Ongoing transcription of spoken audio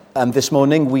This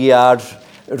morning we are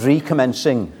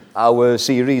recommencing our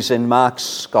series in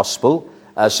Mark's Gospel.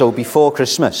 So before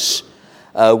Christmas,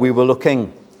 we were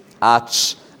looking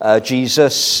at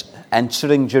Jesus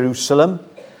entering Jerusalem.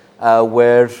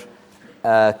 We're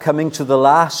coming to the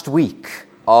last week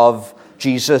of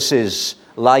Jesus'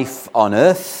 life on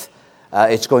earth.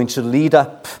 It's going to lead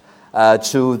up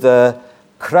to the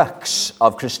crux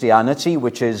of Christianity,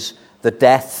 which is the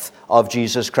death of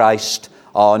Jesus Christ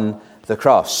on the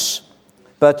cross.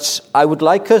 But I would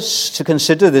like us to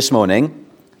consider this morning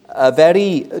a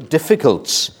very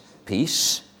difficult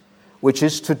piece, which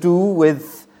is to do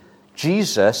with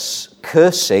Jesus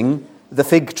cursing the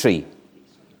fig tree.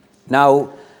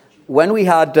 Now, when we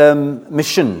had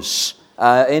missions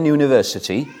in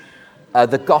university,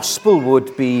 the gospel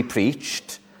would be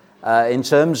preached in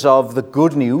terms of the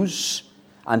good news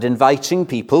and inviting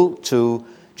people to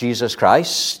Jesus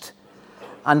Christ.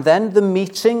 And then the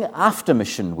meeting after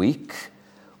Mission Week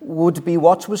would be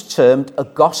what was termed a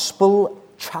gospel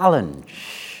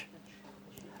challenge.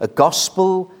 A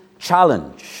gospel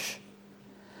challenge.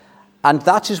 And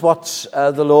that is what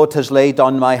the Lord has laid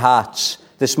on my heart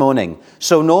this morning.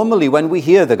 So normally when we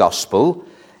hear the gospel,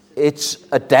 it's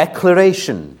a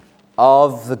declaration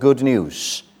of the good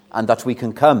news and that we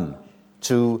can come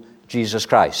to Jesus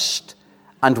Christ.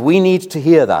 And we need to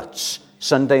hear that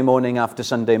Sunday morning after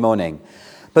Sunday morning.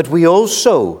 But we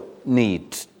also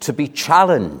need to be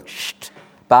challenged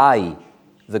by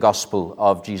the gospel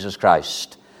of Jesus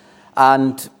Christ.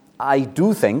 And I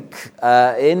do think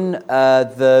in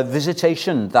the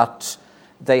visitation that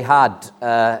they had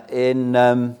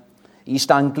in East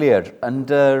Anglia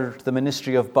under the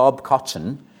ministry of Bob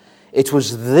Cotton, it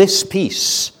was this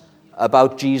piece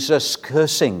about Jesus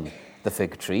cursing the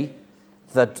fig tree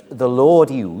that the Lord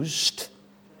used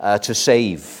to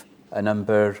save a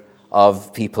number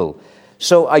of people.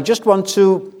 So I just want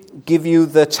to give you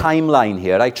the timeline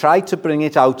here. I tried to bring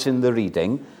it out in the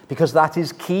reading because that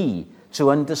is key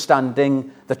to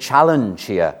understanding the challenge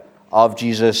here of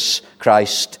Jesus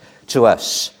Christ to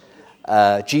us.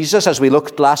 Jesus, as we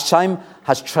looked last time,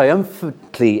 has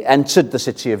triumphantly entered the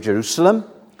city of Jerusalem,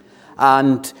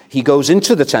 and he goes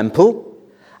into the temple,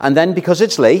 and then because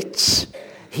it's late,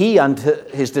 he and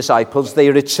his disciples, they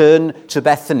return to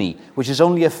Bethany, which is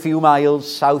only a few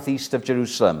miles southeast of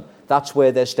Jerusalem. That's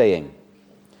where they're staying.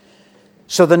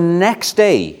 So the next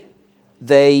day,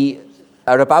 they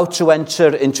are about to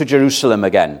enter into Jerusalem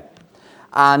again.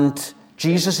 And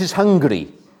Jesus is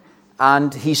hungry.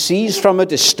 And he sees from a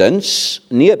distance,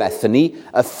 near Bethany,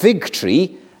 a fig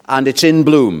tree, and it's in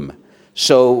bloom.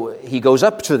 So he goes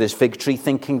up to this fig tree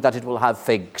thinking that it will have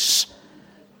figs.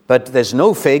 But there's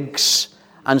no figs.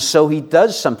 And so he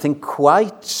does something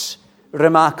quite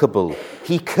remarkable.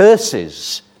 He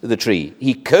curses the tree.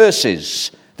 He curses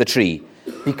the tree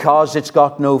because it's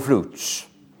got no fruits.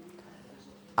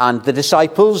 And the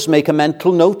disciples make a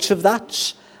mental note of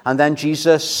that. And then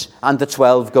Jesus and the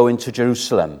 12 go into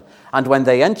Jerusalem. And when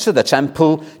they enter the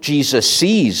temple, Jesus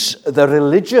sees the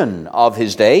religion of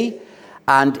his day,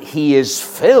 and he is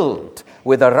filled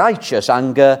with a righteous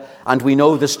anger. And we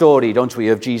know the story, don't we,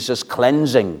 of Jesus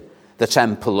cleansing the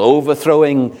temple,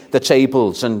 overthrowing the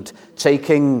tables and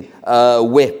taking a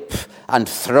whip and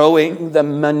throwing the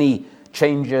money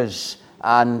changers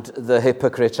and the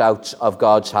hypocrites out of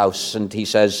God's house. And he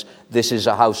says, this is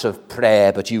a house of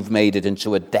prayer, but you've made it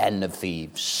into a den of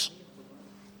thieves.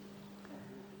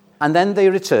 And then they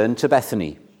return to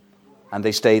Bethany and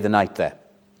they stay the night there.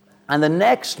 And the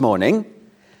next morning,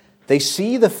 they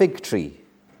see the fig tree,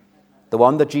 the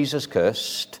one that Jesus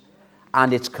cursed,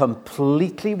 and it's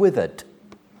completely withered.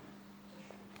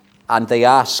 And they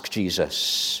ask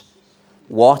Jesus,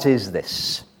 what is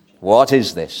this? What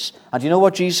is this? And you know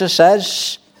what Jesus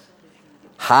says?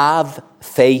 Have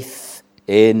faith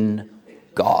in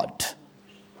God.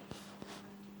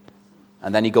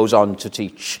 And then he goes on to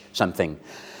teach something.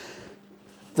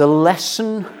 The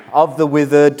lesson of the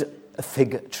withered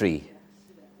fig tree.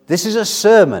 This is a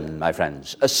sermon, my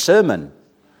friends, a sermon.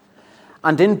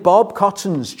 And in Bob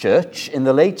Cotton's church in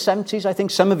the late 70s, I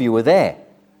think some of you were there,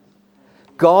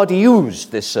 God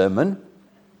used this sermon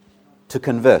to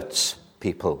convert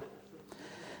people.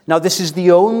 Now, this is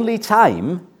the only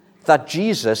time that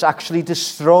Jesus actually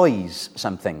destroys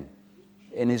something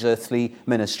in his earthly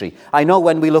ministry. I know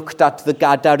when we looked at the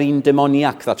Gadarene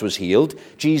demoniac that was healed,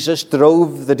 Jesus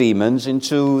drove the demons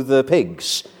into the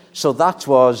pigs. So that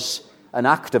was an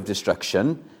act of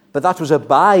destruction, but that was a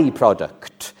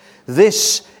byproduct.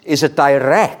 This is a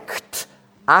direct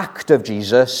act of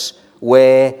Jesus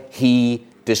where he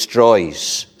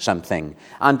destroys something.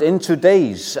 And in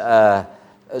today's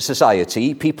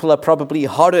society, people are probably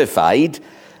horrified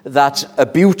that a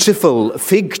beautiful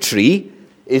fig tree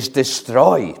is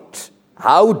destroyed.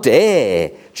 How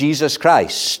dare Jesus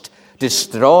Christ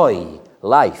destroy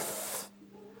life?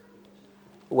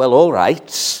 Well, all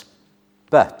right,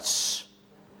 but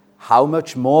how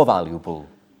much more valuable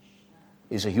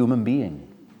is a human being?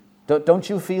 Don't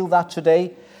you feel that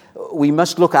today? We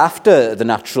must look after the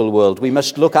natural world. We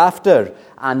must look after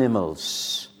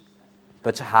animals.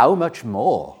 But how much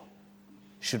more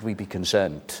should we be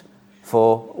concerned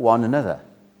for one another?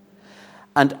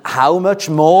 And how much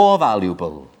more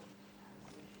valuable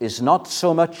is not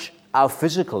so much our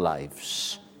physical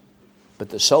lives, but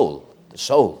the soul, the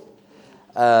soul.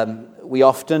 We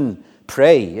often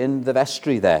pray in the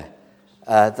vestry there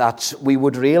that we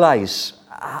would realize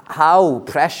how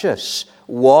precious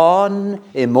one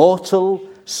immortal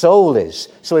soul is.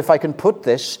 So if I can put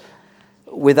this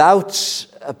without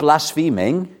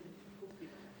blaspheming,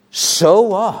 so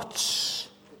what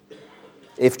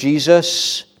if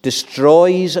Jesus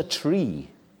destroys a tree,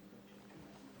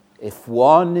 if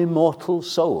one immortal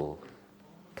soul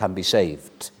can be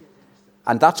saved?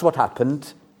 And that's what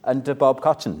happened under Bob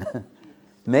Cotton.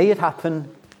 May it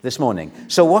happen this morning.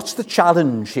 So what's the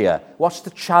challenge here? What's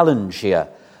the challenge here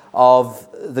of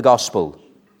the gospel?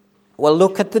 Well,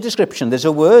 look at the description. There's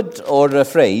a word or a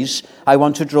phrase I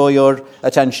want to draw your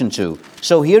attention to.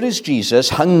 So here is Jesus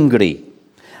hungry,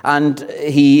 and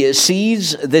he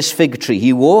sees this fig tree.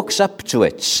 He walks up to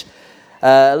it.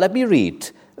 Let me read.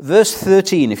 Verse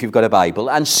 13, if you've got a Bible.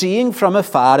 And seeing from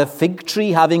afar a fig tree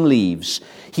having leaves,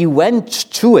 he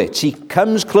went to it. He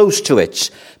comes close to it.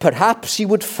 Perhaps he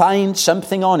would find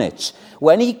something on it.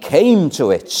 When he came to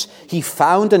it, he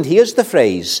found, and here's the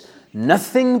phrase,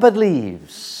 nothing but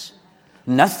leaves.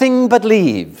 Nothing but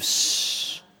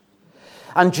leaves.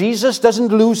 And Jesus doesn't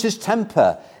lose his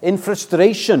temper in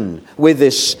frustration with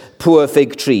this poor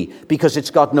fig tree because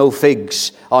it's got no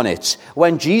figs on it.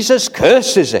 When Jesus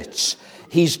curses it,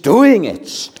 he's doing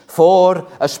it for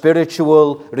a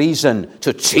spiritual reason,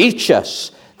 to teach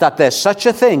us that there's such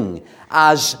a thing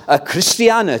as a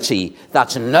Christianity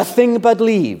that's nothing but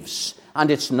leaves, and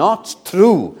it's not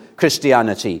true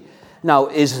Christianity. Now,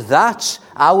 is that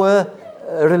our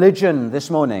religion this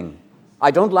morning?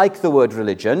 I don't like the word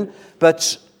religion,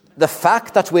 but the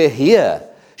fact that we're here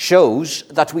shows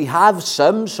that we have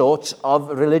some sort of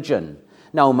religion.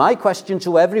 Now, my question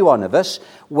to every one of us,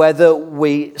 whether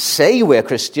we say we're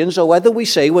Christians or whether we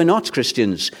say we're not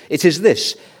Christians, it is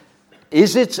this.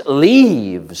 Is it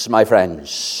leaves, my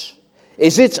friends?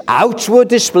 Is it outward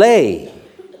display?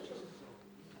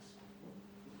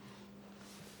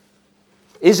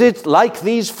 Is it like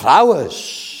these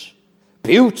flowers?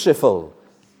 Beautiful,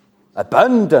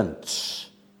 abundant,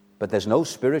 but there's no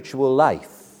spiritual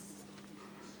life.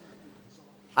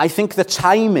 I think the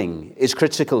timing is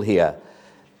critical here.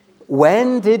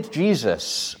 When did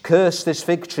Jesus curse this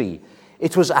fig tree?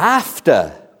 It was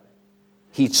after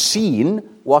he'd seen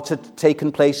what had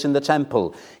taken place in the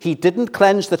temple. He didn't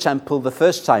cleanse the temple the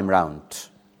first time round.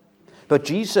 But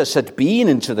Jesus had been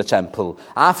into the temple.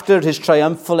 After his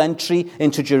triumphal entry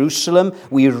into Jerusalem,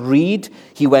 we read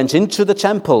he went into the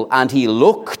temple and he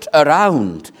looked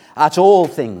around at all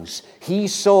things. He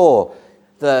saw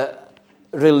the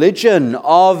religion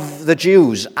of the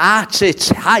Jews at its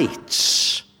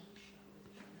height.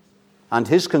 And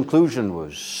his conclusion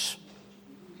was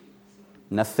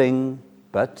nothing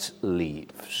but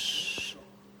leaves.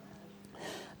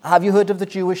 Have you heard of the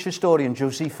Jewish historian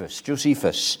Josephus?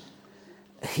 Josephus.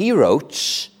 He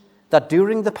wrote that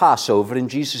during the Passover in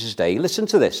Jesus' day, listen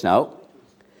to this now,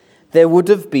 there would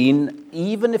have been,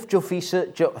 even if it's a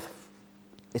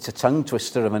tongue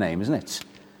twister of a name, isn't it?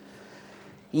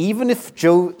 Even if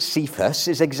Josephus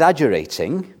is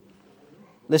exaggerating,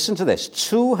 listen to this,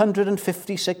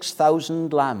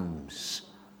 256,000 lambs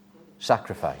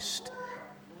sacrificed.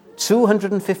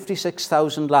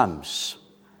 256,000 lambs.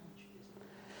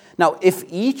 Now, if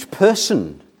each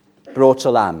person brought a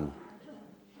lamb,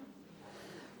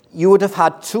 you would have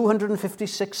had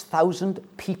 256,000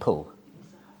 people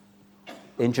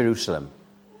in Jerusalem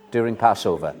during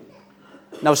Passover.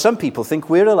 Now, some people think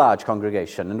we're a large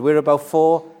congregation, and we're about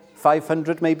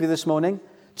 500 maybe this morning.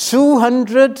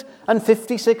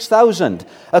 256,000.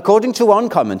 According to one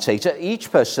commentator,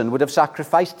 each person would have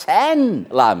sacrificed 10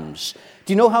 lambs.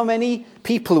 Do you know how many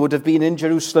people would have been in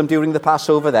Jerusalem during the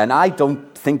Passover then? I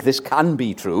don't think this can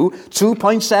be true.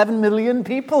 2.7 million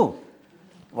people.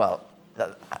 Well,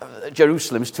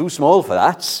 Jerusalem's too small for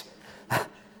that.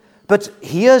 But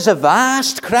here's a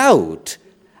vast crowd,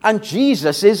 and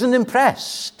Jesus isn't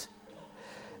impressed.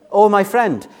 Oh, my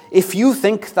friend, if you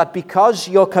think that because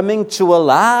you're coming to a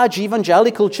large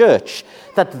evangelical church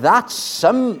that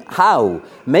somehow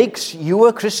makes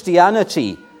your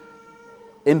Christianity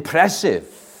impressive.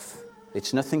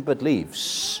 It's nothing but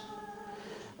leaves.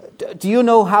 Do you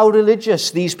know how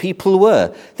religious these people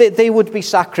were? They would be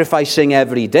sacrificing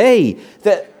every day.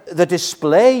 The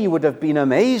display would have been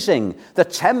amazing. The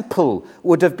temple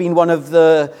would have been one of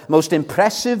the most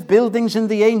impressive buildings in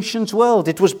the ancient world.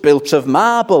 It was built of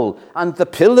marble, and the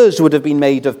pillars would have been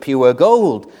made of pure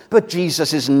gold. But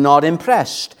Jesus is not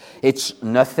impressed. It's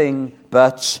nothing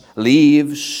but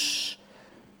leaves.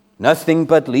 Nothing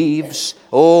but leaves.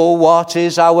 Oh, what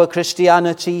is our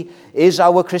Christianity? Is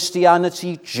our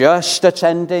Christianity just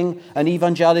attending an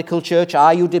evangelical church?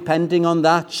 Are you depending on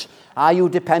that? Are you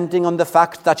depending on the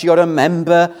fact that you're a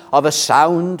member of a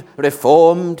sound,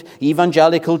 reformed,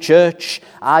 evangelical church?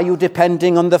 Are you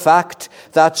depending on the fact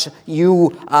that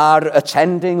you are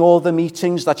attending all the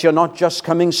meetings, that you're not just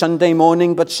coming Sunday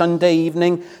morning, but Sunday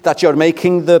evening, that you're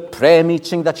making the prayer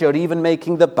meeting, that you're even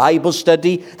making the Bible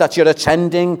study, that you're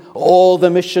attending all the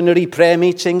missionary prayer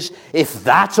meetings? If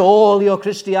that's all your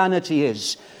Christianity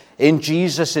is, in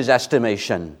Jesus'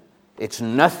 estimation, it's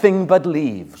nothing but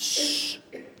leaves.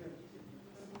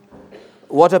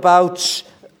 What about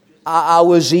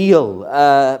our zeal?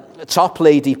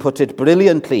 Toplady put it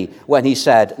brilliantly when he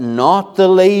said, "Not the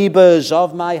labors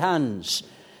of my hands."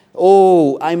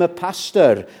 Oh, I'm a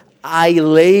pastor. I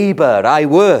labor, I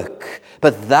work.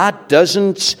 But that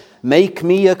doesn't make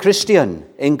me a Christian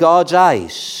in God's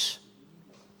eyes.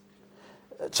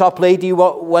 Toplady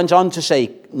went on to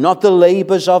say, "Not the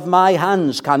labors of my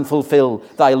hands can fulfill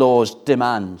thy law's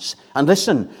demands." And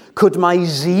listen, could my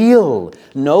zeal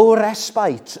no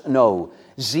respite? No.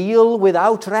 Zeal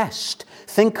without rest.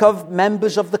 Think of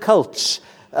members of the cults.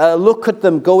 Look at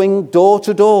them going door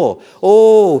to door.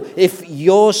 Oh, if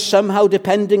you're somehow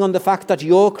depending on the fact that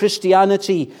your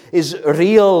Christianity is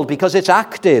real because it's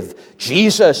active,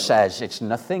 Jesus says it's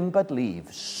nothing but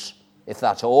leaves, if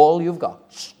that's all you've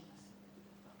got.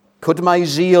 Could my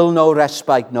zeal no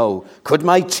respite know? Could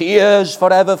my tears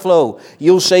forever flow?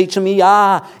 You'll say to me,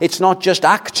 it's not just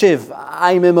active,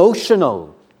 I'm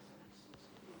emotional.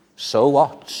 So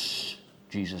what?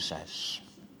 Jesus says.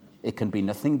 It can be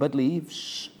nothing but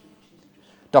leaves.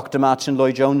 Dr. Martin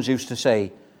Lloyd-Jones used to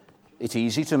say, it's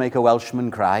easy to make a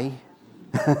Welshman cry.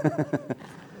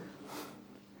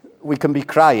 We can be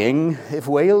crying if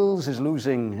Wales is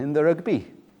losing in the rugby.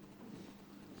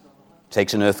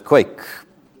 Takes an earthquake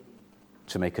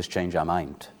to make us change our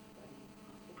mind.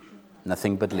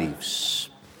 Nothing but leaves.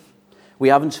 We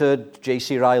haven't heard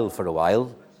J.C. Ryle for a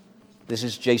while. This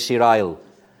is J.C. Ryle,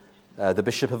 the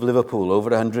Bishop of Liverpool,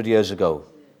 over 100 years ago.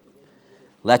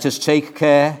 Let us take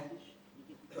care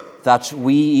that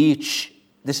we each,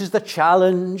 this is the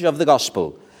challenge of the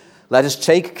gospel, let us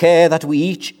take care that we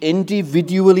each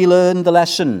individually learn the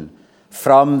lesson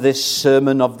from this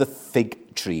sermon of the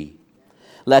fig tree.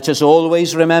 Let us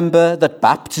always remember that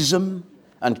baptism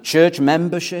and church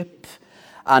membership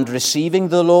and receiving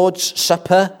the Lord's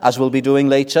Supper, as we'll be doing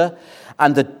later,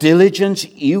 and the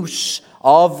diligent use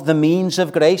of the means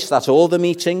of grace, that's all the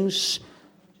meetings,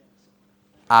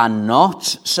 are not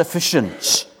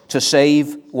sufficient to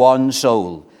save one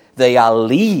soul. They are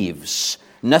leaves,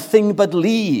 nothing but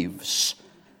leaves,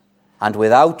 and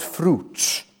without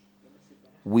fruit,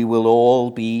 we will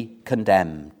all be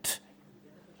condemned.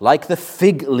 Like the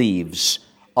fig leaves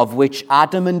of which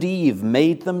Adam and Eve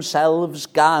made themselves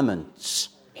garments,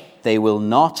 they will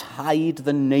not hide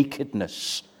the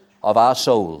nakedness of our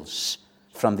souls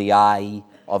from the eye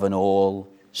of an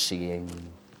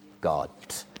all-seeing God.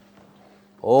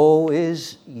 Oh,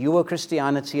 is your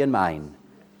Christianity and mine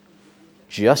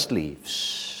just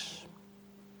leaves?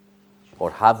 Or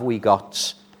have we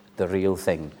got the real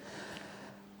thing?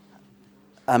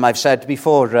 I've said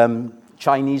before,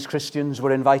 Chinese Christians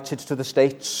were invited to the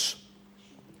States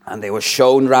and they were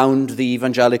shown round the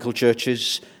evangelical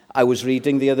churches. I was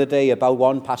reading the other day about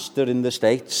one pastor in the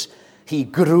States. He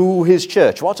grew his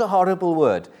church. What a horrible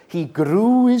word. He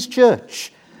grew his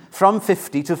church from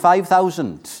 50 to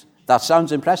 5,000. That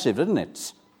sounds impressive, doesn't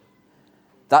it?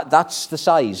 That's the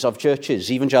size of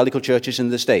churches, evangelical churches in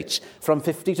the States, from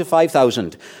 50 to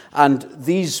 5,000. And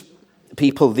these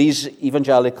people, these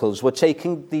evangelicals, were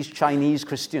taking these Chinese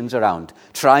Christians around,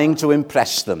 trying to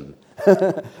impress them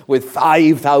with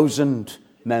 5,000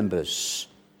 members.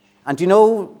 And you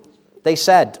know, they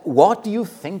said, "What do you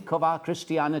think of our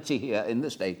Christianity here in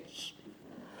the States?"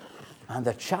 And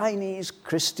the Chinese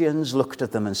Christians looked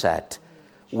at them and said,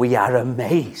 we are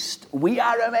amazed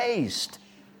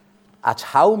at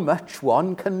how much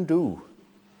one can do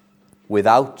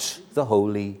without the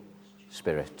Holy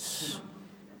Spirit.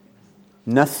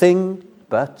 Nothing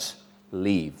but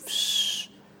leaves.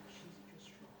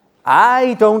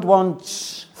 I don't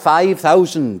want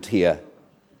 5,000 here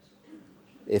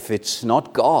if it's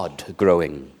not God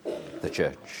growing the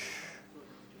church.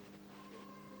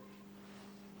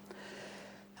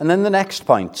 And then the next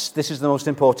point, this is the most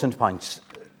important point.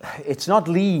 It's not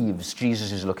leaves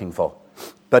Jesus is looking for,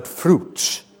 but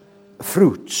fruit.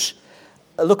 Fruit.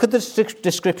 Look at the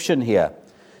description here.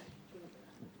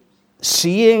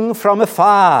 Seeing from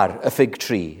afar a fig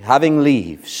tree having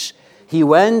leaves, he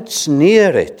went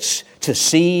near it to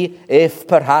see if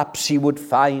perhaps he would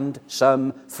find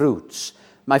some fruits.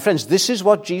 My friends, this is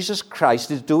what Jesus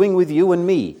Christ is doing with you and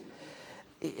me.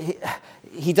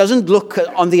 He doesn't look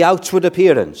on the outward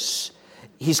appearance.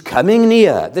 He's coming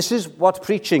near. This is what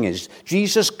preaching is.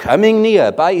 Jesus coming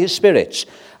near by his Spirit,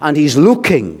 and he's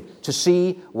looking to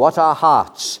see what our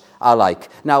hearts are like.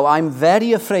 Now, I'm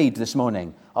very afraid this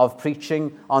morning of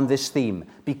preaching on this theme,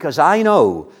 because I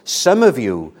know some of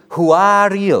you who are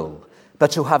real,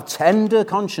 but who have tender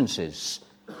consciences,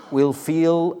 will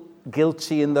feel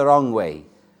guilty in the wrong way.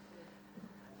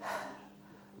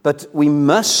 But we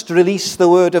must release the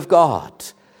word of God,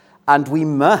 and we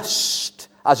must,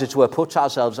 as it were, put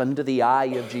ourselves under the eye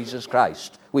of Jesus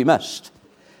Christ. We must.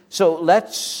 So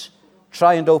let's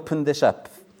try and open this up.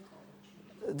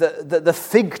 The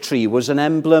fig tree was an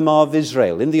emblem of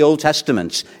Israel. In the Old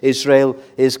Testament, Israel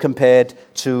is compared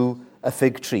to a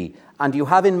fig tree. And you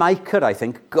have in Micah, I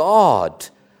think, God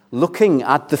looking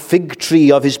at the fig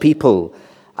tree of his people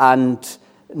and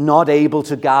not able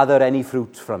to gather any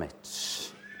fruit from it.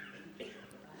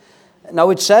 Now,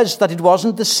 it says that it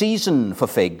wasn't the season for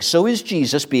figs. So is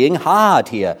Jesus being hard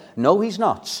here? No, he's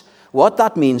not. What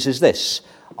that means is this.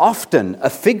 Often, a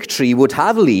fig tree would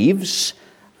have leaves,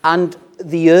 and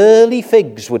the early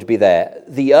figs would be there,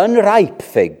 the unripe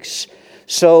figs.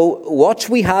 So what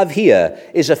we have here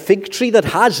is a fig tree that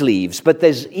has leaves, but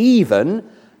there's even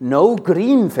no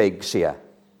green figs here.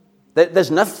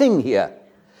 There's nothing here.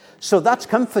 So that's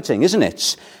comforting, isn't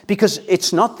it? Because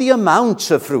it's not the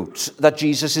amount of fruit that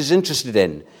Jesus is interested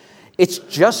in. It's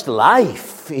just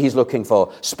life he's looking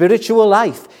for, spiritual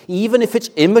life, even if it's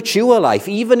immature life,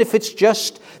 even if it's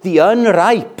just the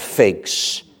unripe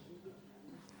figs.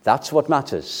 That's what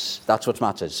matters. That's what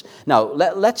matters. Now,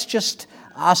 let's just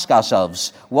ask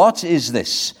ourselves, what is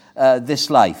this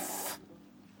life?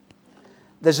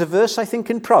 There's a verse, I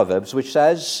think, in Proverbs which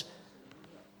says,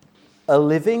 a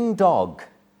living dog.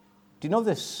 Do you know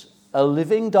this? A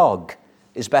living dog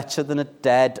is better than a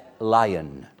dead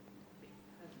lion.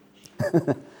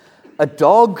 A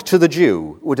dog to the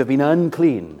Jew would have been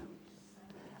unclean.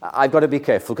 I've got to be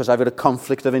careful because I've got a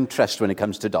conflict of interest when it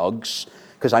comes to dogs,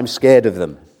 because I'm scared of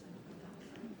them.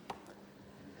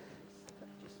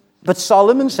 But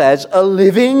Solomon says, a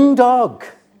living dog,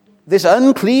 this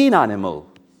unclean animal,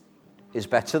 is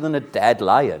better than a dead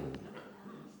lion.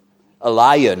 A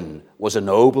lion was a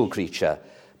noble creature,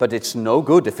 but it's no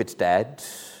good if it's dead.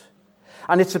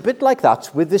 And it's a bit like that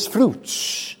with this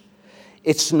fruit.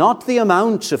 It's not the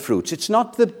amount of fruit. It's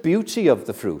not the beauty of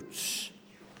the fruit.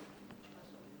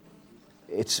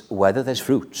 It's whether there's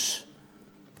fruit.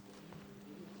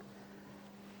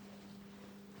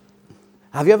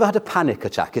 Have you ever had a panic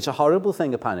attack? It's a horrible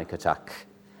thing, a panic attack.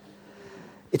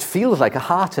 It feels like a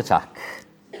heart attack.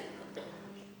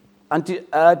 And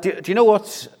do you know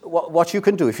what you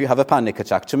can do if you have a panic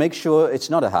attack to make sure it's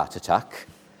not a heart attack?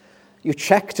 You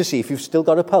check to see if you've still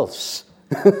got a pulse.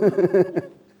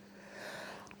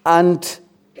 And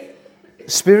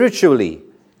spiritually,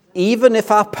 even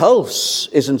if our pulse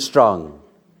isn't strong,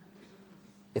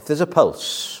 if there's a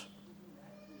pulse,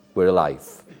 we're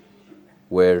alive.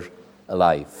 We're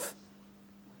alive.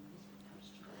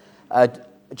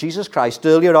 Jesus Christ,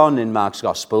 earlier on in Mark's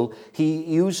Gospel, he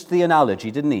used the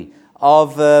analogy, didn't he,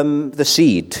 of the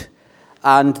seed,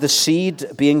 and the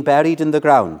seed being buried in the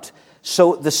ground.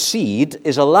 So the seed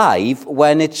is alive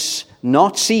when it's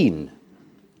not seen.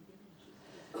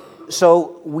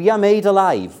 So we are made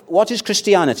alive. What is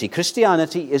Christianity?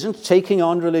 Christianity isn't taking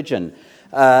on religion.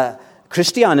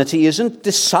 Christianity isn't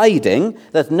deciding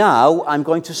that now I'm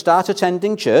going to start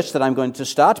attending church, that I'm going to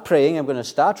start praying, I'm going to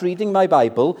start reading my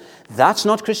Bible. That's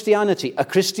not Christianity. A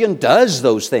Christian does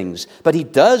those things, but he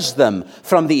does them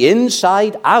from the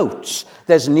inside out.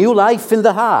 There's new life in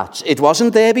the heart. It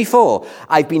wasn't there before.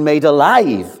 I've been made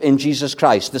alive in Jesus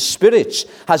Christ. The Spirit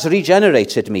has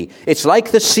regenerated me. It's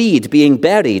like the seed being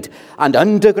buried and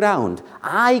underground.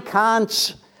 I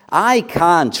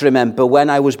can't remember when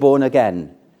I was born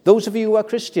again. Those of you who are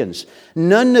Christians,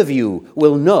 none of you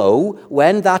will know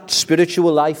when that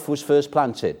spiritual life was first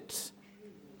planted.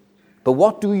 But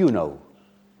what do you know?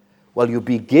 Well, you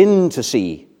begin to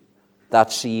see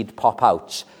that seed pop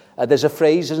out. There's a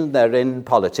phrase, isn't there, in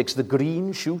politics, the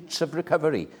green shoots of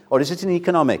recovery. Or is it in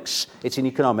economics? It's in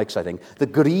economics, I think. The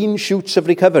green shoots of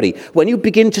recovery. When you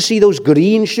begin to see those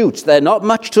green shoots, they're not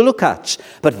much to look at,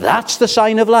 but that's the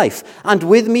sign of life. And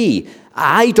with me,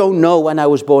 I don't know when I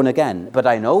was born again, but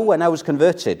I know when I was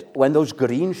converted, when those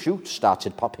green shoots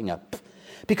started popping up.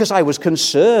 Because I was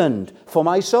concerned for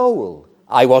my soul.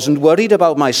 I wasn't worried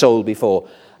about my soul before.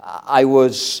 I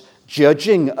was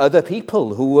judging other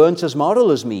people who weren't as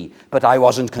moral as me, but I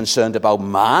wasn't concerned about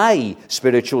my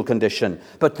spiritual condition.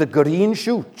 But the green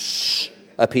shoots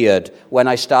appeared when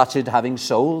I started having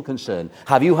soul concern.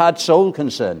 Have you had soul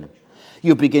concern?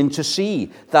 You begin to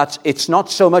see that it's not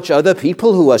so much other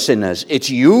people who are sinners, it's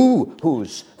you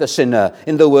who's the sinner.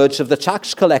 In the words of the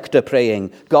tax collector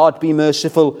praying, God be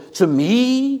merciful to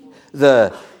me,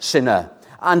 the sinner.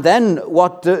 And then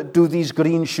what do these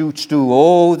green shoots do?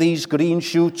 Oh, these green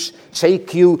shoots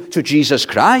take you to Jesus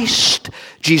Christ.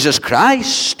 Jesus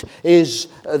Christ is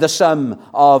the sum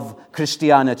of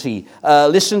Christianity.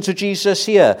 Listen to Jesus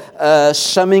here,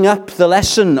 summing up the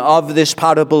lesson of this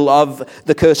parable of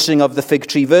the cursing of the fig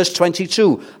tree. Verse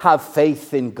 22, have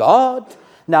faith in God.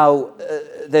 Now,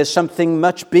 there's something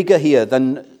much bigger here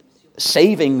than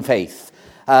saving faith.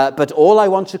 But all I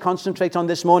want to concentrate on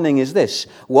this morning is this.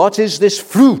 What is this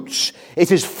fruit?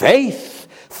 It is faith.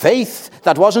 Faith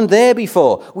that wasn't there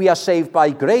before. We are saved by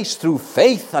grace through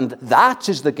faith, and that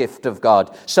is the gift of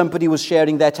God. Somebody was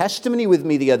sharing their testimony with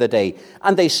me the other day,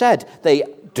 and they said they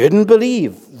didn't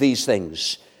believe these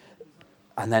things.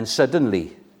 And then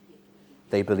suddenly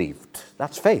they believed.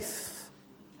 That's faith.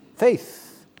 Faith.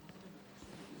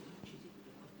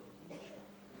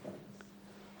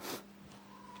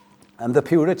 And the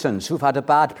Puritans, who've had a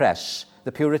bad press,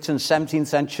 the Puritans, 17th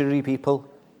century people,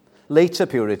 later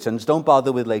Puritans, don't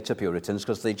bother with later Puritans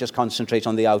because they just concentrate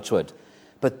on the outward.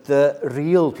 But the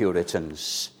real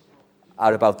Puritans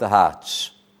are about the heart.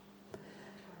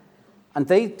 And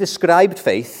they described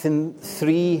faith in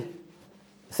three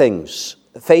things.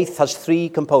 Faith has three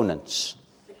components.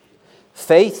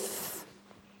 Faith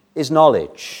is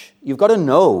knowledge. You've got to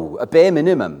know a bare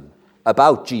minimum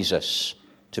about Jesus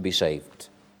to be saved.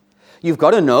 You've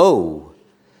got to know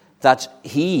that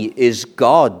he is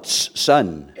God's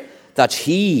son, that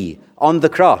he, on the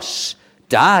cross,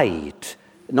 died,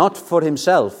 not for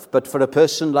himself, but for a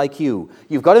person like you.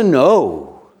 You've got to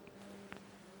know.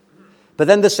 But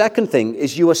then the second thing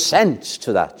is you assent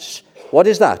to that. What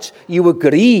is that? You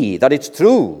agree that it's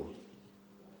true.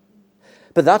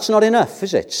 But that's not enough,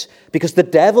 is it? Because the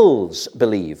devils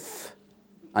believe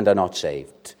and are not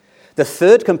saved. The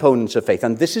third component of faith,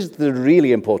 and this is the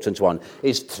really important one,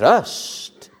 is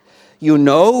trust. You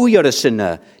know you're a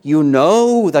sinner. You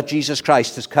know that Jesus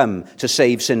Christ has come to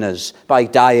save sinners by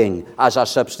dying as our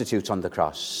substitute on the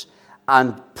cross.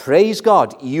 And praise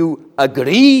God, you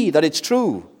agree that it's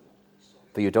true.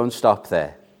 But you don't stop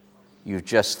there. You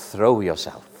just throw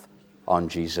yourself on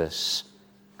Jesus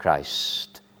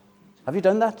Christ. Have you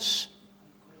done that?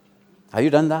 Have you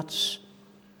done that?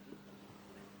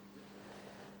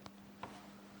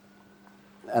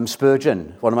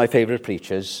 Spurgeon, one of my favourite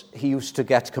preachers, he used to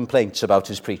get complaints about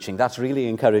his preaching. That's really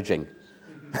encouraging.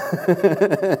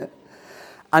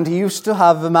 And he used to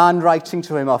have a man writing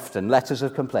to him often, letters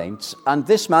of complaints. And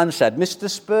this man said, Mr.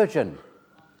 Spurgeon,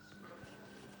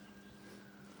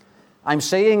 I'm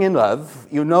saying in love,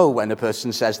 you know when a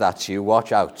person says that to you,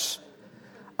 watch out.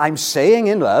 I'm saying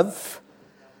in love,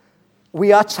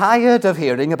 we are tired of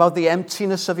hearing about the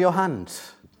emptiness of your hand.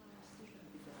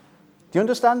 Do you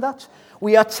understand that?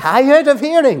 We are tired of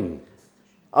hearing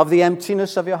of the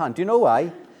emptiness of your hand. Do you know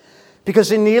why?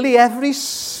 Because in nearly every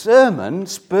sermon,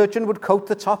 Spurgeon would quote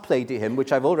the Top Lady hymn,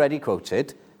 which I've already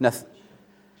quoted.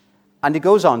 And he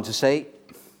goes on to say,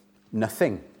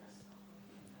 nothing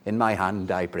in my hand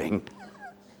I bring.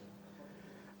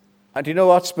 And you know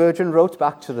what Spurgeon wrote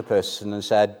back to the person and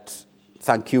said,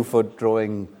 thank you for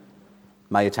drawing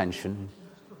my attention.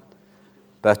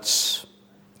 But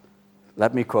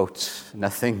let me quote,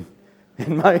 nothing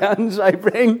in my hands I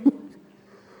bring,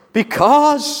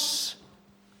 because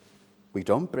we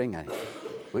don't bring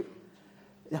anything.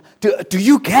 Do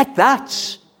you get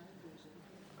that?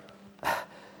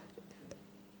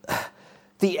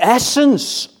 The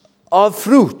essence of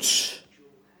fruit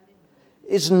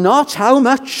is not how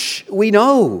much we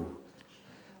know.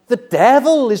 The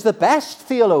devil is the best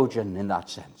theologian in that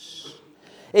sense.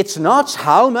 It's not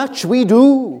how much we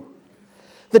do.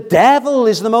 The devil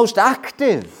is the most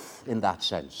active in that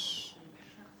sense.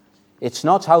 It's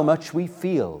not how much we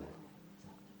feel.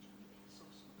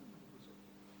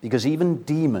 Because even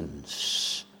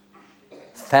demons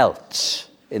felt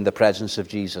in the presence of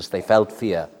Jesus. They felt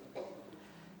fear.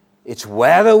 It's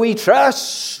whether we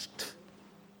trust.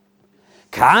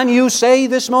 Can you say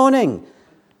this morning,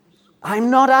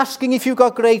 I'm not asking if you've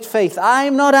got great faith.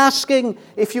 I'm not asking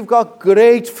if you've got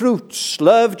great fruits,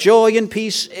 love, joy, and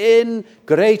peace in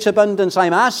great abundance.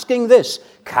 I'm asking this.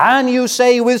 Can you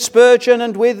say with Spurgeon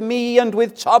and with me and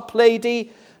with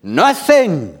Toplady,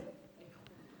 nothing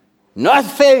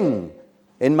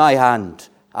in my hand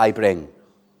I bring.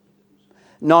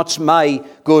 Not my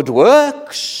good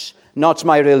works, not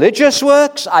my religious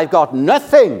works. I've got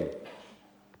nothing.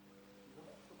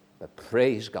 But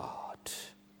praise God.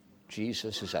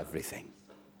 Jesus is everything.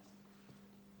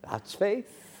 That's faith.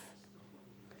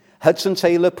 Hudson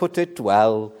Taylor put it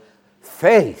well.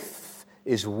 Faith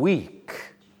is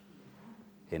weak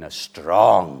in a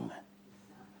strong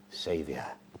Saviour.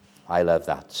 I love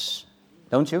that.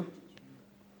 Don't you?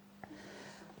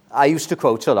 I used to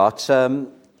quote a lot.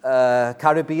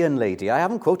 Caribbean lady. I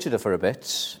haven't quoted her for a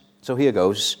bit. So here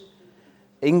goes.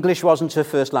 English wasn't her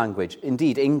first language.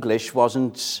 Indeed, English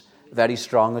wasn't very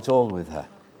strong at all with her.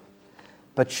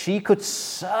 But she could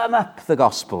sum up the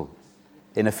gospel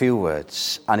in a few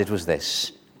words, and it was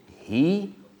this.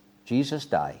 He, Jesus,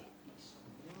 die.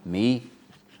 Me,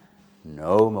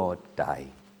 no more die.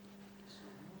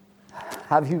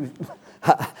 Have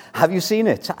you seen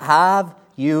it? Have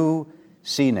you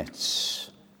seen it?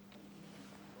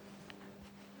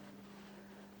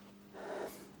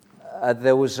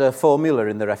 There was a formula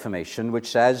in the Reformation which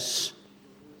says,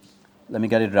 let me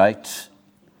get it right,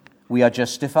 we are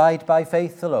justified by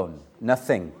faith alone,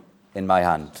 nothing in my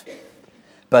hand.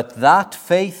 But that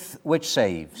faith which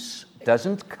saves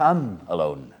doesn't come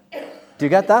alone. Do you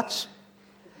get that?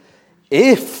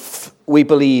 If we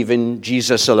believe in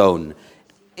Jesus alone,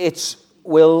 it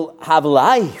will have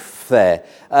life there.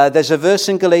 There's a verse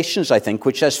in Galatians, I think,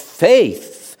 which says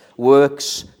faith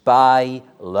works by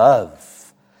love.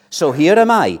 So here am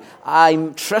I.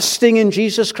 I'm trusting in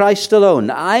Jesus Christ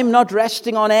alone. I'm not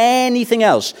resting on anything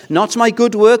else. Not my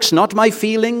good works, not my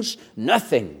feelings,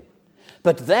 nothing.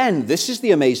 But then, this is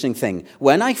the amazing thing.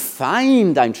 When I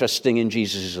find I'm trusting in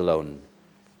Jesus alone,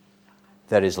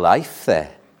 there is life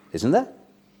there, isn't there?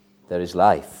 There is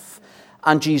life.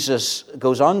 And Jesus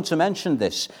goes on to mention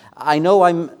this. I know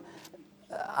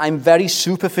I'm very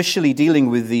superficially dealing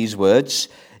with these words.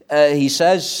 He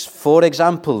says, for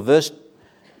example, verse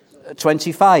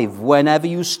 25, whenever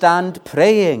you stand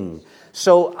praying.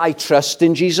 So I trust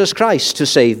in Jesus Christ to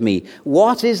save me.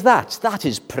 What is that? That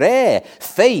is prayer.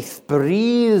 Faith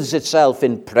breathes itself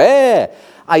in prayer.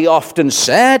 I often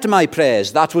said my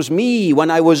prayers. That was me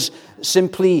when I was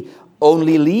simply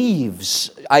only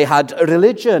leaves. I had a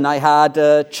religion. I had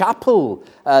a chapel.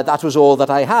 That was all that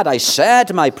I had. I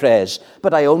said my prayers,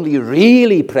 but I only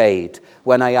really prayed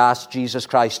when I asked Jesus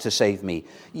Christ to save me.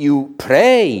 You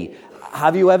pray.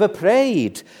 Have you ever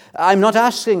prayed? I'm not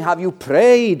asking, have you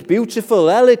prayed beautiful,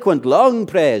 eloquent, long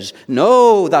prayers?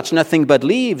 No, that's nothing but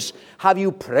leaves. Have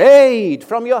you prayed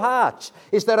from your heart?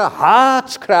 Is there a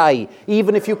heart cry,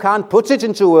 even if you can't put it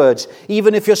into words,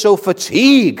 even if you're so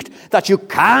fatigued that you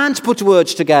can't put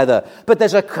words together? But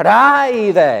there's a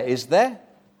cry there, is there?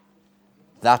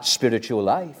 That's spiritual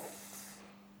life.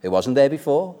 It wasn't there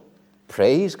before.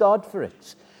 Praise God for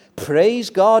it. Praise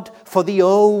God for the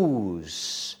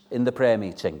O's in the prayer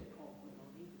meeting.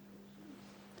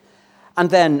 And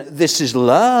then this is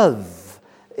love.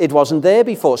 It wasn't there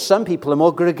before. Some people are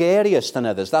more gregarious than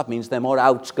others. That means they're more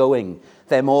outgoing.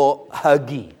 They're more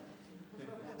huggy.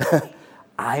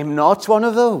 I'm not one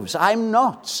of those. I'm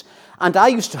not. And I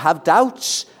used to have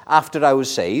doubts after I was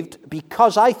saved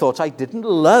because I thought I didn't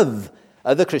love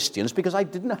other Christians because I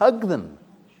didn't hug them.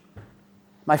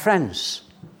 My friends,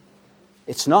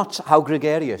 it's not how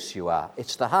gregarious you are.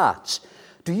 It's the heart.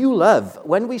 Do you love,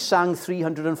 when we sang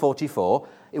 344,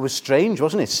 it was strange,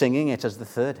 wasn't it, singing it as the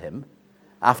third hymn,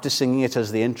 after singing it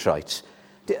as the introit.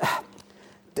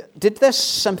 Did there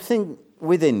something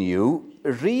within you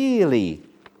really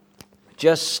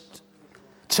just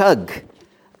tug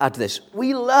at this?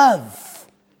 We love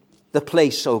the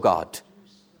place, oh God.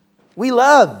 We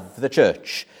love the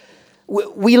church.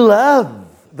 We love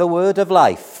the word of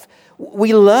life.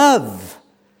 We love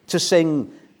to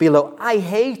sing below. I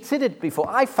hated it before.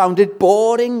 I found it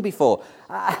boring before.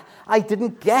 I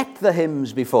didn't get the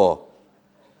hymns before.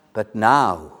 But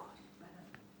now,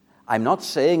 I'm not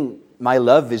saying my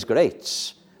love is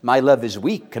great. My love is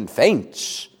weak and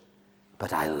faint.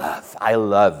 But I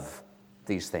love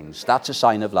these things. That's a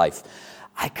sign of life.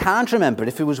 I can't remember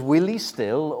if it was Willie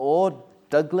Still or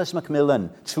Douglas Macmillan,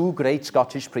 two great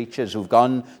Scottish preachers who've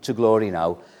gone to glory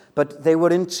now. But they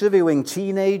were interviewing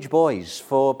teenage boys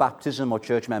for baptism or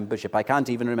church membership. I can't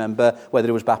even remember whether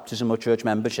it was baptism or church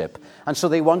membership. And so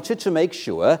they wanted to make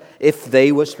sure if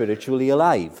they were spiritually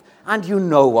alive. And you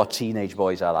know what teenage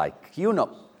boys are like. You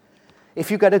know. If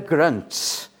you get a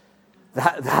grunt,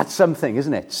 that's something,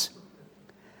 isn't it?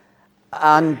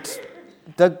 And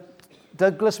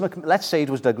let's say it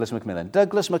was Douglas Macmillan.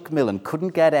 Douglas Macmillan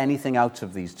couldn't get anything out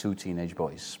of these two teenage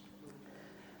boys.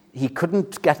 He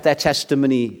couldn't get their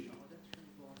testimony.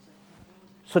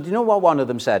 So do you know what one of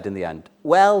them said in the end?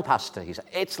 Well, Pastor, he said,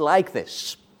 it's like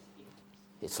this.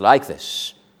 It's like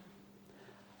this.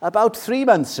 About 3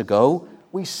 months ago,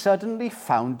 we suddenly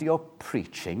found your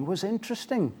preaching was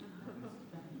interesting.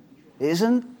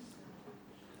 Isn't?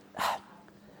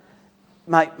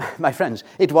 My friends,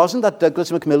 it wasn't that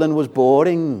Douglas Macmillan was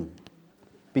boring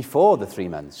before the 3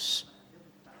 months.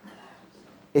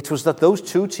 It was that those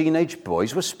two teenage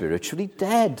boys were spiritually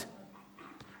dead.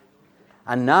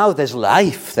 And now there's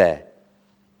life there.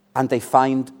 And they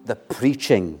find the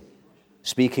preaching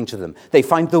speaking to them. They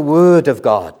find the Word of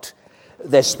God,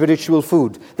 their spiritual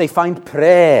food. They find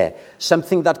prayer,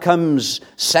 something that comes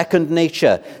second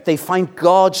nature. They find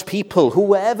God's people,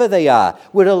 whoever they are.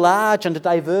 We're a large and a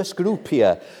diverse group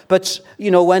here. But,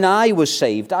 when I was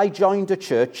saved, I joined a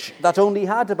church that only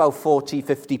had about 40,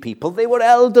 50 people. They were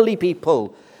elderly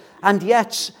people. And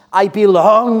yet, I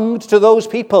belonged to those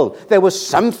people. There was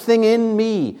something in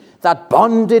me that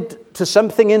bonded to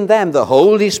something in them, the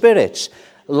Holy Spirit.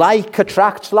 Like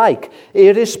attracts like,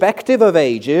 irrespective of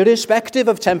age, irrespective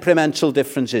of temperamental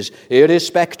differences,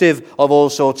 irrespective of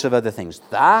all sorts of other things.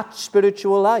 That's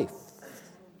spiritual life.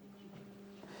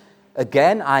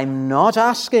 Again, I'm not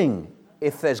asking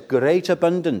if there's great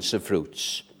abundance of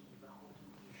fruits.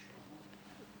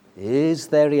 Is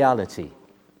there reality,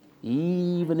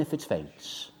 even if it's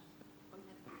faint?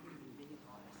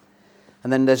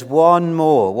 And then there's one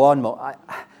more.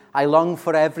 I long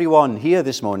for everyone here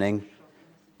this morning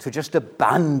to just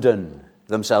abandon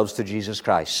themselves to Jesus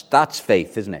Christ. That's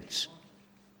faith, isn't it?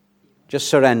 Just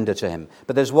surrender to him.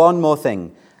 But there's one more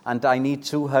thing, and I need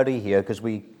to hurry here because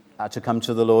we are to come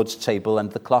to the Lord's table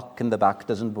and the clock in the back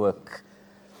doesn't work.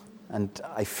 And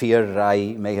I fear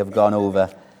I may have gone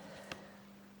over.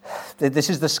 This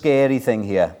is the scary thing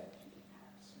here.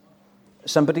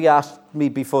 Somebody asked me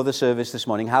before the service this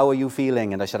morning, how are you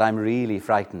feeling? And I said, I'm really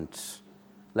frightened.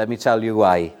 Let me tell you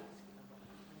why.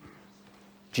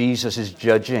 Jesus is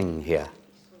judging here.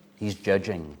 He's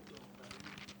judging.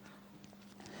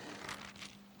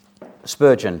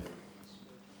 Spurgeon,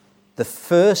 the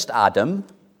first Adam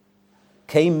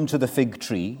came to the fig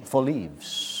tree for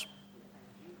leaves.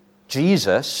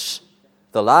 Jesus,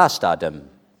 the last Adam,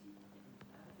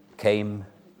 came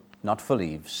not for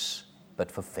leaves,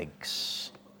 but for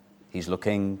figs. He's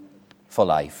looking for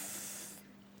life.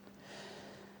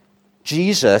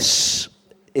 Jesus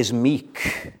is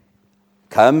meek.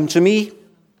 Come to me,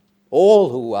 all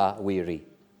who are weary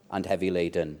and heavy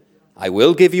laden. I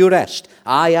will give you rest.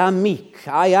 I am meek.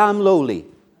 I am lowly.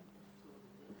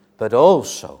 But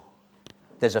also,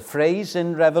 there's a phrase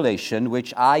in Revelation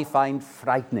which I find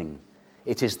frightening.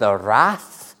 It is the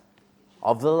wrath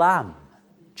of the Lamb.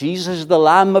 Jesus is the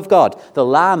Lamb of God, the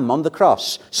Lamb on the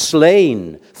cross,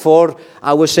 slain for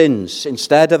our sins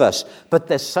instead of us. But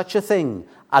there's such a thing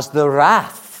as the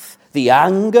wrath, the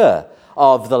anger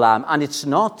of the Lamb. And it's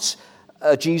not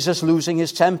Jesus losing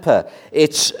his temper.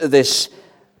 It's this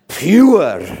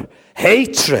pure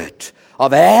hatred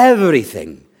of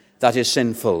everything that is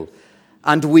sinful.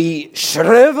 And we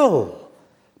shrivel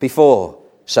before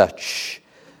such.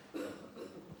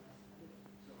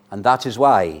 And that is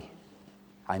why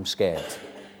I'm scared.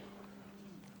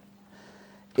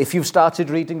 If you've started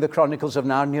reading the Chronicles of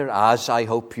Narnia, as I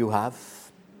hope you have,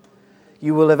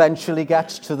 you will eventually get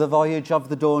to the voyage of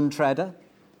the Dawn Treader.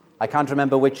 I can't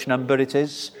remember which number it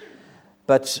is,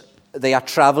 but they are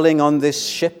traveling on this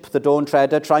ship, the Dawn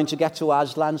Treader, trying to get to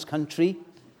Aslan's country,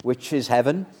 which is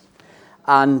heaven.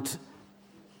 And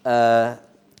the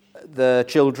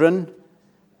children,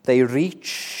 they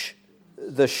reach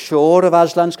the shore of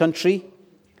Aslan's country,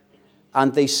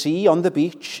 and they see on the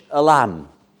beach a lamb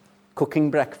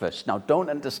cooking breakfast. Now, don't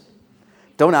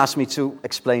ask me to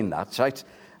explain that, right?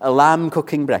 A lamb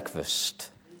cooking breakfast.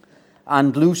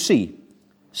 And Lucy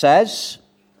says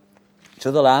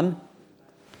to the lamb,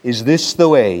 is this the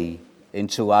way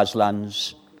into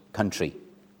Aslan's country?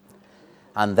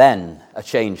 And then a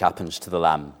change happens to the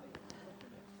lamb.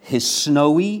 His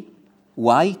snowy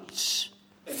white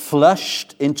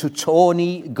flushed into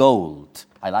tawny gold.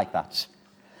 I like that.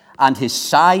 And his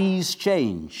size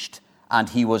changed, and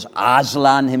he was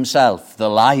Aslan himself, the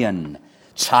lion,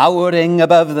 towering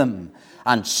above them.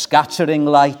 and scattering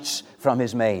light from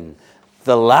his mane.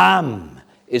 The Lamb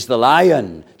is the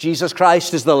Lion. Jesus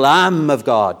Christ is the Lamb of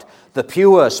God, the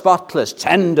pure, spotless,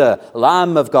 tender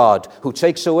Lamb of God who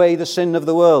takes away the sin of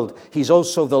the world. He's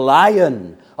also the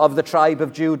Lion of the tribe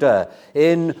of Judah,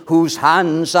 in whose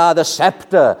hands are the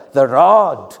scepter, the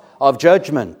rod of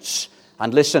judgment.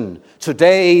 And listen,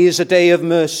 today is a day of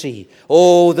mercy.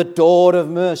 Oh, the door of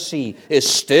mercy is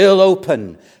still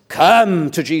open.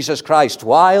 Come to Jesus Christ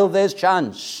while there's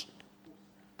chance,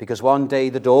 because one day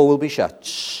the door will be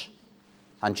shut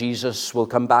and Jesus will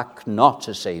come back not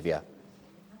as Saviour,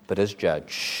 but as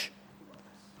Judge.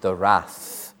 The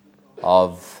wrath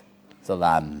of the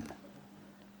Lamb.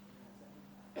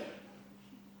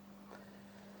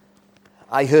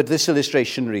 I heard this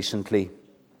illustration recently.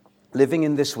 Living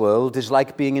in this world is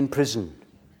like being in prison.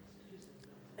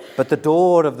 But the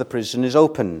door of the prison is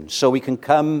open, so we can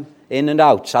come in and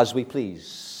out as we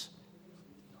please.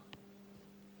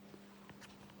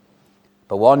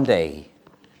 But one day,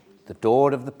 the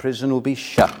door of the prison will be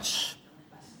shut,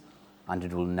 and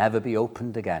it will never be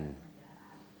opened again.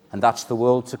 And that's the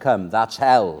world to come. That's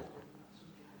hell.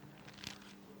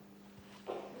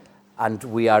 And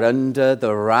we are under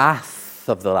the wrath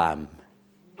of the Lamb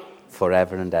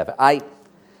forever and ever.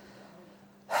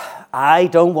 I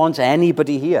don't want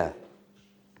anybody here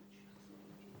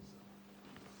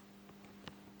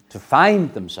to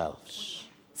find themselves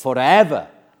forever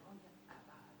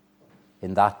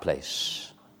in that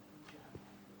place.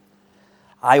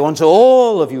 I want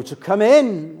all of you to come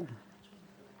in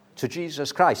to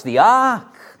Jesus Christ. The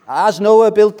ark, as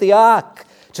Noah built the ark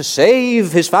to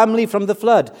save his family from the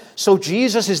flood, so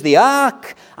Jesus is the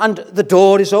ark, and the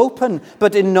door is open.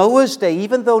 But in Noah's day,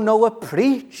 even though Noah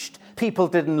preached, people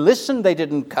didn't listen, they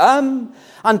didn't come,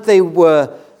 and they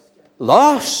were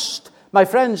lost. My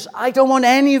friends, I don't want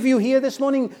any of you here this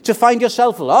morning to find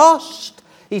yourself lost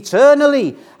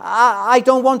eternally. I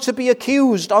don't want to be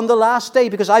accused on the last day,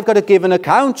 because I've got to give an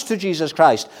account to Jesus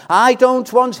Christ. I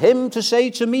don't want him to say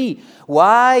to me,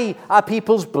 why are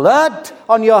people's blood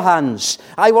on your hands?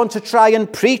 I want to try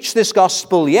and preach this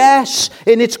gospel, yes,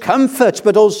 in its comfort,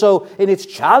 but also in its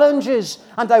challenges.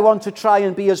 And I want to try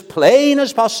and be as plain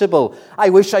as possible. I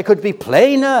wish I could be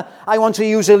plainer. I want to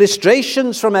use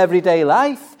illustrations from everyday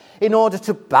life in order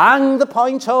to bang the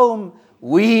point home.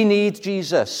 We need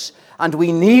Jesus. And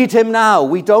we need him now.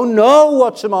 We don't know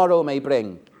what tomorrow may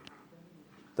bring.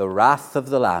 The wrath of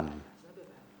the Lamb.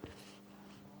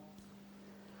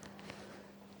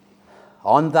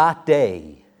 On that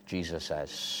day, Jesus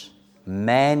says,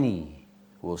 many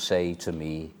will say to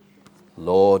me,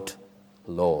 Lord,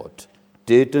 Lord,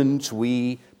 didn't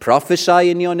we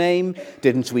prophesy in your name?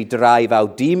 Didn't we drive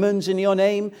out demons in your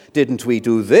name? Didn't we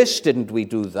do this? Didn't we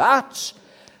do that?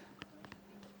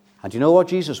 And you know what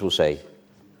Jesus will say?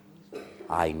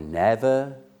 I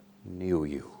never knew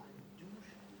you.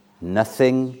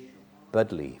 Nothing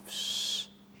but leaves.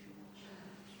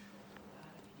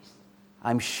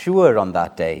 I'm sure on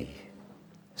that day,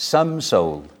 some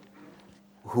soul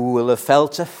who will have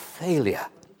felt a failure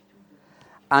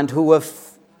and who have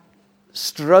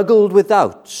struggled with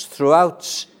doubts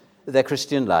throughout their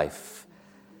Christian life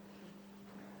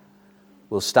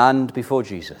will stand before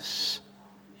Jesus,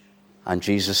 and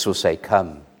Jesus will say,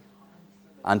 come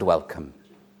and welcome.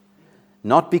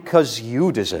 Not because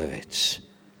you deserve it,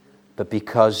 but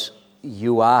because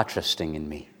you are trusting in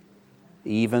me,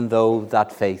 even though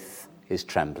that faith is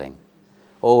trembling.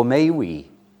 Oh, may we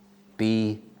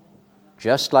be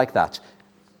just like that.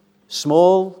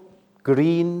 Small,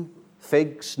 green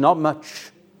figs, not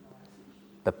much,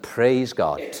 but praise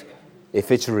God if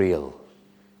it's real.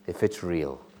 If it's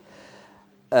real.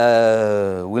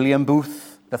 William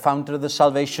Booth, the founder of the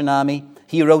Salvation Army,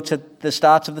 he wrote at the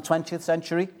start of the 20th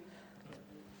century,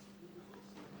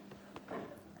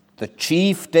 the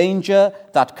chief danger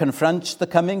that confronts the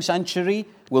coming century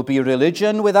will be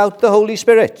religion without the Holy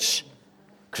Spirit,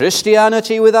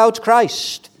 Christianity without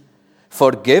Christ,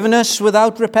 forgiveness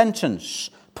without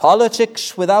repentance,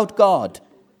 politics without God,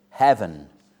 heaven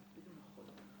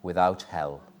without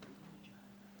hell.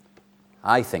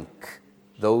 I think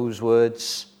those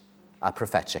words are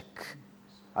prophetic,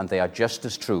 and they are just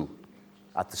as true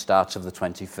at the start of the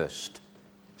 21st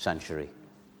century.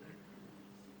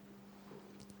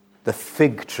 The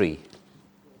fig tree,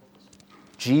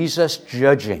 Jesus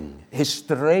judging, his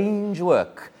strange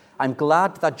work. I'm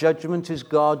glad that judgment is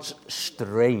God's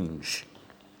strange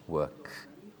work.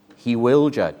 He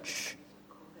will judge.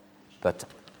 But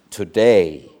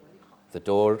today, the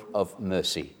door of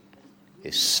mercy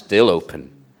is still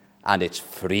open, and it's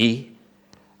free,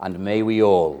 and may we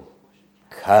all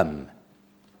come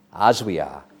as we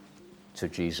are to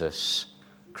Jesus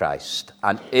Christ.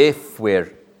 And if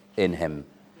we're in him,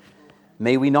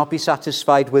 may we not be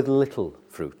satisfied with little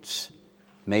fruit.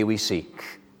 May we seek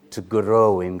to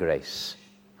grow in grace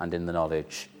and in the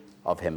knowledge of him.